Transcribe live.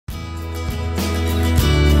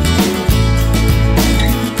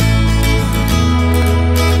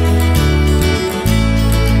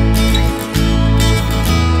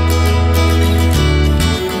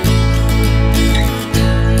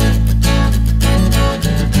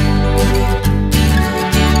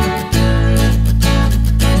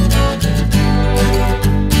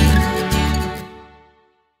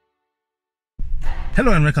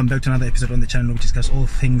Hello and welcome back to another episode on the channel where we discuss all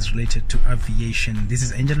things related to aviation. This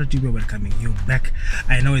is Angelo Dube welcoming you back.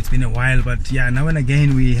 I know it's been a while, but yeah, now and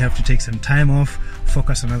again we have to take some time off,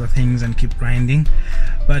 focus on other things and keep grinding.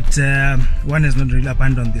 But one has not really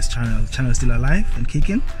abandoned this channel. The channel is still alive and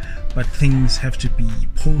kicking, but things have to be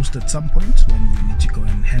paused at some point when you need to go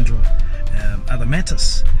and handle other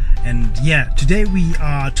matters. And yeah, today we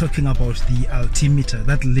are talking about the altimeter,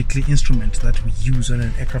 that little instrument that we use when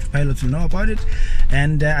an aircraft pilot will know about it,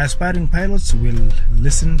 and aspiring pilots will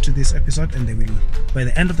listen to this episode and they will, by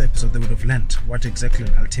the end of the episode, they would have learned what exactly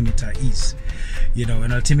an altimeter is. You know,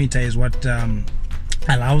 an altimeter is what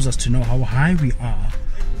allows us to know how high we are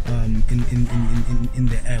in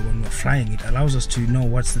the air when we're flying. It allows us to know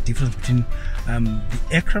what's the difference between the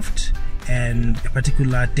aircraft and a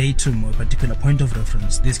particular datum or a particular point of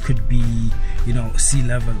reference. This could be, you know, sea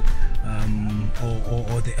level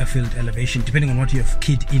or the airfield elevation, depending on what you have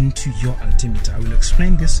keyed into your altimeter. I will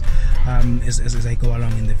explain this as I go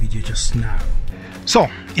along in the video just now. So,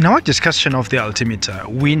 in our discussion of the altimeter,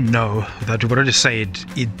 we know that we've already said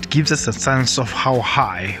it gives us a sense of how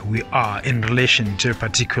high we are in relation to a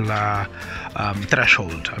particular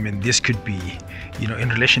threshold. I mean, this could be, you know, in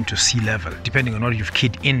relation to sea level, depending on what you've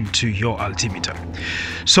keyed into your altimeter.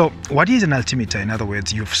 So, what is an altimeter? In other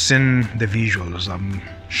words, you've seen the visuals. I'm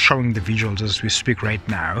showing the visuals as we speak right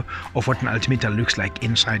now of what an altimeter looks like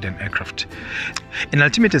inside an aircraft. An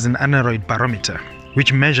altimeter is an anaeroid barometer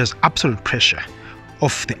which measures absolute pressure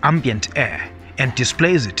of the ambient air and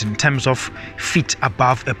displays it in terms of feet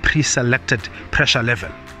above a pre-selected pressure level.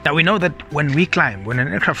 Now we know that when an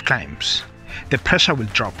aircraft climbs, the pressure will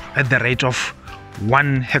drop at the rate of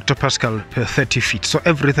 1 hectopascal per 30 feet. So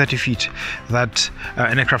every 30 feet that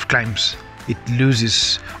an aircraft climbs, it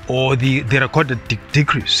loses, or the recorded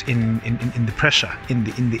decrease in the pressure in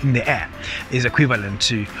the air is equivalent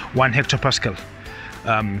to 1 hectopascal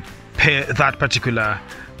per that particular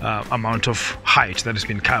amount of height that has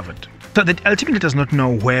been covered. So the altimeter does not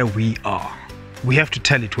know where we are. We have to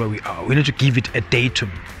tell it where we are. We need to give it a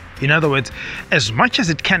datum. In other words, as much as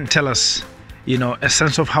it can tell us, you know, a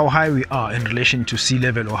sense of how high we are in relation to sea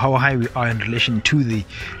level or how high we are in relation to the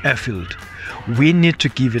airfield, we need to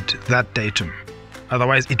give it that datum.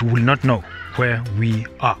 Otherwise, it will not know where we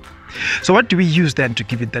are. So what do we use then to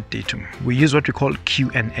give it that datum? We use what we call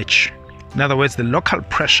QNH. In other words, the local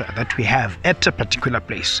pressure that we have at a particular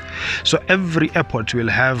place. So every airport will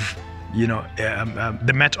have, you know,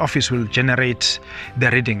 the Met Office will generate the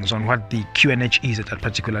readings on what the QNH is at that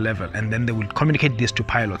particular level, and then they will communicate this to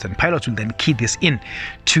pilots, and pilots will then key this in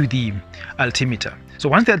to the altimeter. So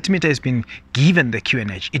once the altimeter has been given the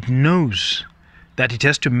QNH, it knows that it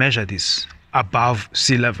has to measure this above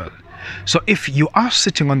sea level. So if you are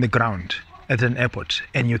sitting on the ground at an airport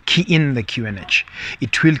and you key in the QNH,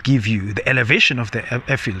 it will give you the elevation of the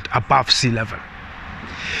airfield above sea level.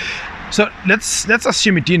 So let's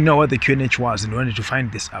assume you didn't know what the QNH was and wanted to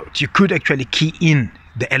find this out. You could actually key in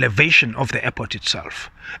the elevation of the airport itself.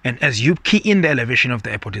 And as you key in the elevation of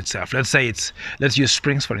the airport itself, let's use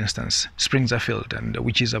Springs for instance, Springs Airfield, and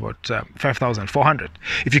which is about 5,400.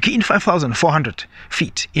 If you key in 5,400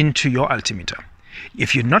 feet into your altimeter,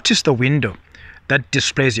 if you notice the window that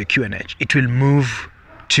displays your QNH, it will move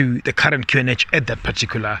to the current QNH at that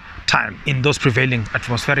particular time in those prevailing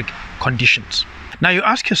atmospheric conditions. Now you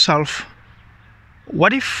ask yourself,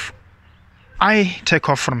 what if I take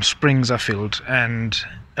off from Springs Airfield and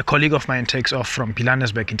a colleague of mine takes off from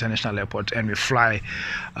Pilanesberg International Airport and we fly,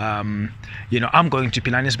 you know, I'm going to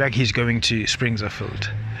Pilanesberg, he's going to Springs Airfield.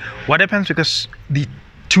 What happens, because the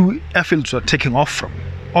two airfields we're taking off from,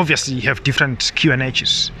 obviously you have different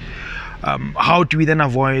QNHs. How do we then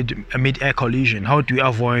avoid a mid-air collision? How do we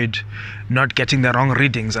avoid not getting the wrong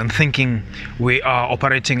readings and thinking we are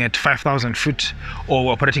operating at 5,000 foot or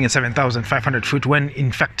we're operating at 7,500 foot when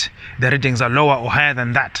in fact the readings are lower or higher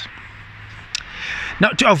than that? Now,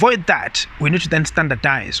 to avoid that, we need to then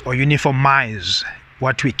standardize or uniformize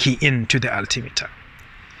what we key into the altimeter.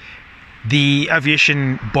 The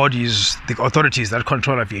aviation bodies, the authorities that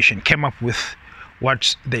control aviation, came up with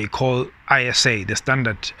what they call ISA, the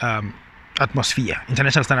standard atmosphere,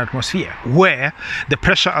 international standard atmosphere, where the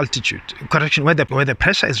pressure altitude correction, where the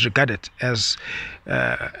pressure is regarded as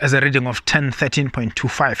a reading of 13.25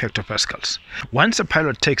 hectopascals. Once a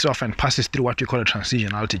pilot takes off and passes through what we call a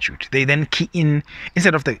transition altitude, they then key in,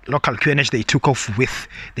 instead of the local QNH they took off with,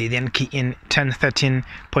 they then key in 13.25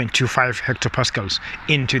 hectopascals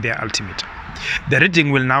into their altimeter. The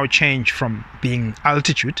reading will now change from being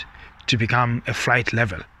altitude to become a flight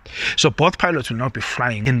level. So both pilots will now be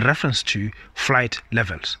flying in reference to flight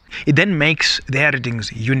levels. It then makes their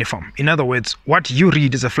readings uniform. In other words, what you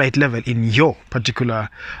read as a flight level in your particular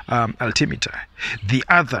altimeter, the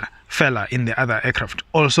other fella in the other aircraft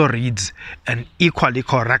also reads an equally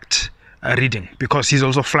correct reading, because he's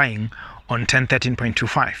also flying on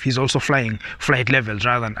 1013.25. He's also flying flight levels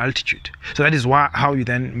rather than altitude. So that is how you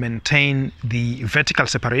then maintain the vertical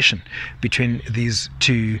separation between these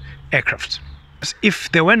two aircrafts. If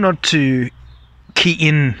they were not to key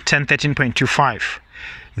in 1013.25,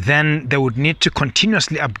 then they would need to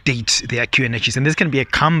continuously update their QNHs, and this can be a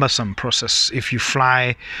cumbersome process if you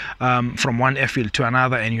fly from one airfield to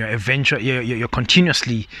another, and you're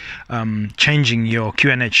continuously changing your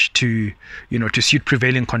QNH to suit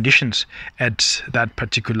prevailing conditions at that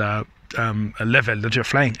particular level that you're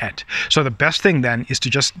flying at. So the best thing then is to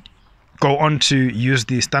just go on to use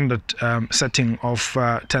the standard setting of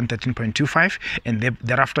 1013.25, and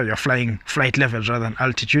thereafter you're flying flight levels rather than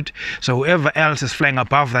altitude. So whoever else is flying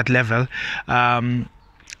above that level,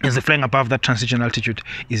 flying above that transition altitude,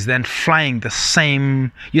 is then flying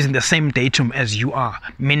using the same datum as you are,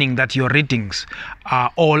 meaning that your readings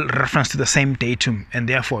are all referenced to the same datum, and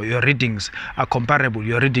therefore your readings are comparable.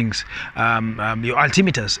 Your readings, your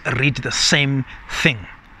altimeters read the same thing.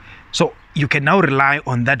 So you can now rely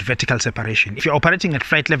on that vertical separation. If you're operating at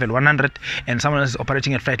flight level 100 and someone else is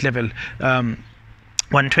operating at flight level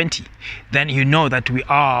 120, then you know that we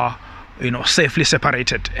are safely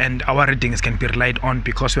separated, and our readings can be relied on,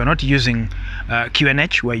 because we're not using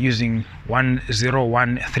QNH, we're using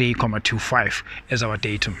 1013.25 as our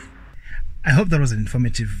datum. I hope that was an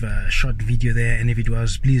informative short video there, and if it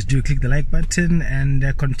was, please do click the like button and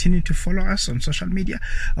continue to follow us on social media.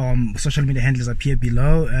 Social media handles appear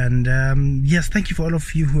below, and yes, thank you for all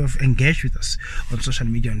of you who have engaged with us on social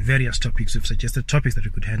media on various topics. We've suggested topics that we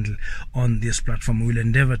could handle on this platform. We will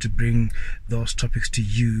endeavor to bring those topics to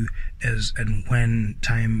you as and when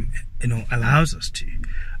time allows us to.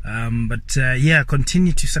 Yeah,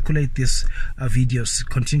 continue to circulate these videos,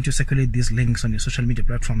 continue to circulate these links on your social media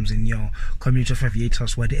platforms, in your community of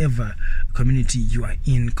aviators, whatever community you are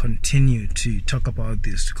in. Continue to talk about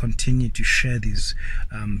this, continue to share these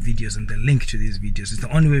videos, and the link to these videos is the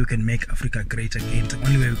only way we can make Africa great again. The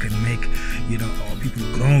only way we can make our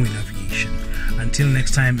people grow in aviation. Until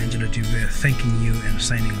next time, Angelo Dube thanking you and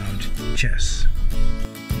signing out. Cheers.